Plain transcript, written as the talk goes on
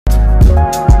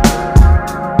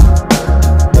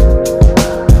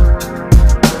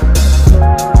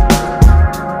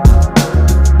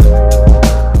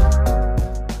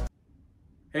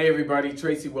everybody,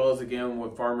 Tracy Wells again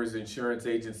with Farmers Insurance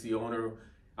Agency owner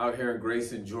out here in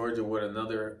Grayson, Georgia with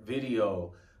another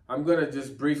video. I'm going to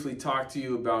just briefly talk to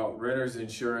you about renter's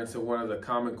insurance and one of the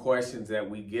common questions that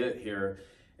we get here,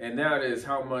 and that is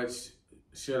how much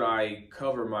should I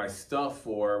cover my stuff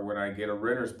for when I get a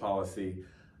renter's policy.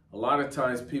 A lot of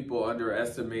times people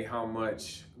underestimate how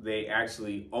much they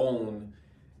actually own,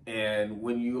 and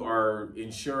when you are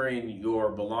insuring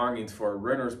your belongings for a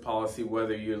renter's policy,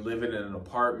 whether you're living in an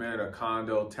apartment, a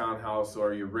condo, townhouse,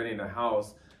 or you're renting a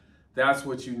house, that's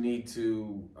what you need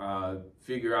to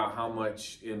figure out how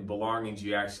much in belongings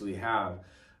you actually have.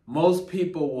 Most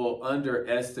people will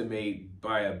underestimate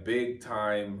by a big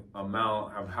time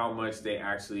amount of how much they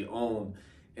actually own,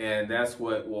 and that's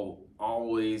what will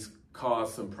always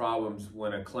cause some problems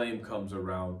when a claim comes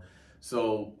around.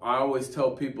 So I always tell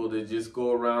people to just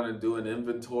go around and do an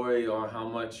inventory on how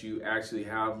much you actually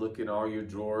have. Look in all your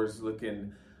drawers, look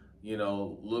in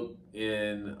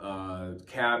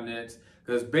cabinets,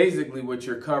 because basically what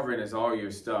you're covering is all your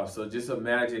stuff. So just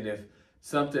imagine if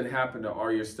something happened to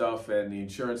all your stuff and the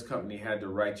insurance company had to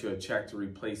write you a check to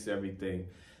replace everything.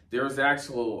 There's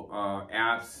actual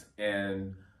apps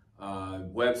and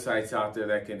websites out there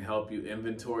that can help you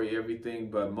inventory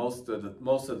everything, but most of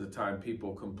the time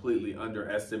people completely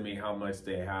underestimate how much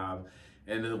they have.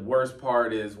 And the worst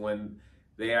part is when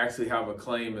they actually have a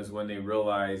claim is when they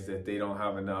realize that they don't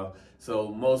have enough. So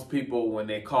most people, when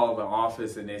they call the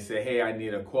office and they say, hey, I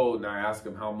need a quote, and I ask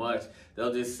them how much,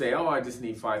 they'll just say, oh, I just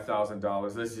need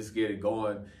 $5,000, let's just get it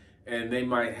going. And they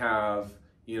might have,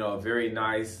 a very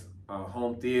nice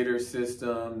home theater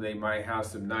system. They might have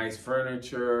some nice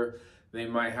furniture. They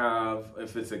might have,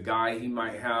 if it's a guy, he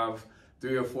might have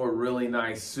 3 or 4 really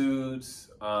nice suits,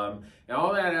 and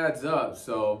all that adds up.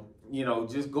 So,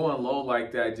 just going low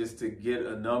like that just to get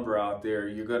a number out there,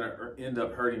 you're gonna end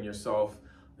up hurting yourself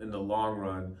in the long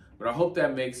run. But I hope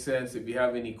that makes sense. If you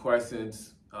have any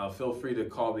questions, feel free to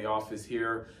call the office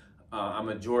here. I'm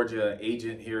a Georgia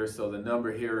agent here, so the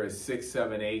number here is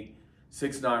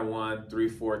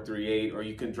 678-691-3438, or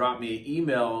you can drop me an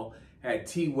email at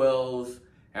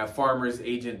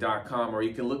twells@farmersagent.com, or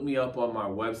you can look me up on my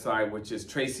website, which is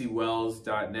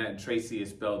tracywells.net, and Tracy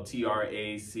is spelled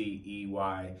Tracey.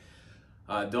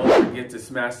 Don't forget to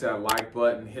smash that like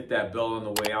button, hit that bell on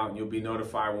the way out, and you'll be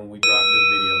notified when we drop new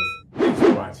videos. Thanks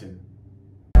for watching.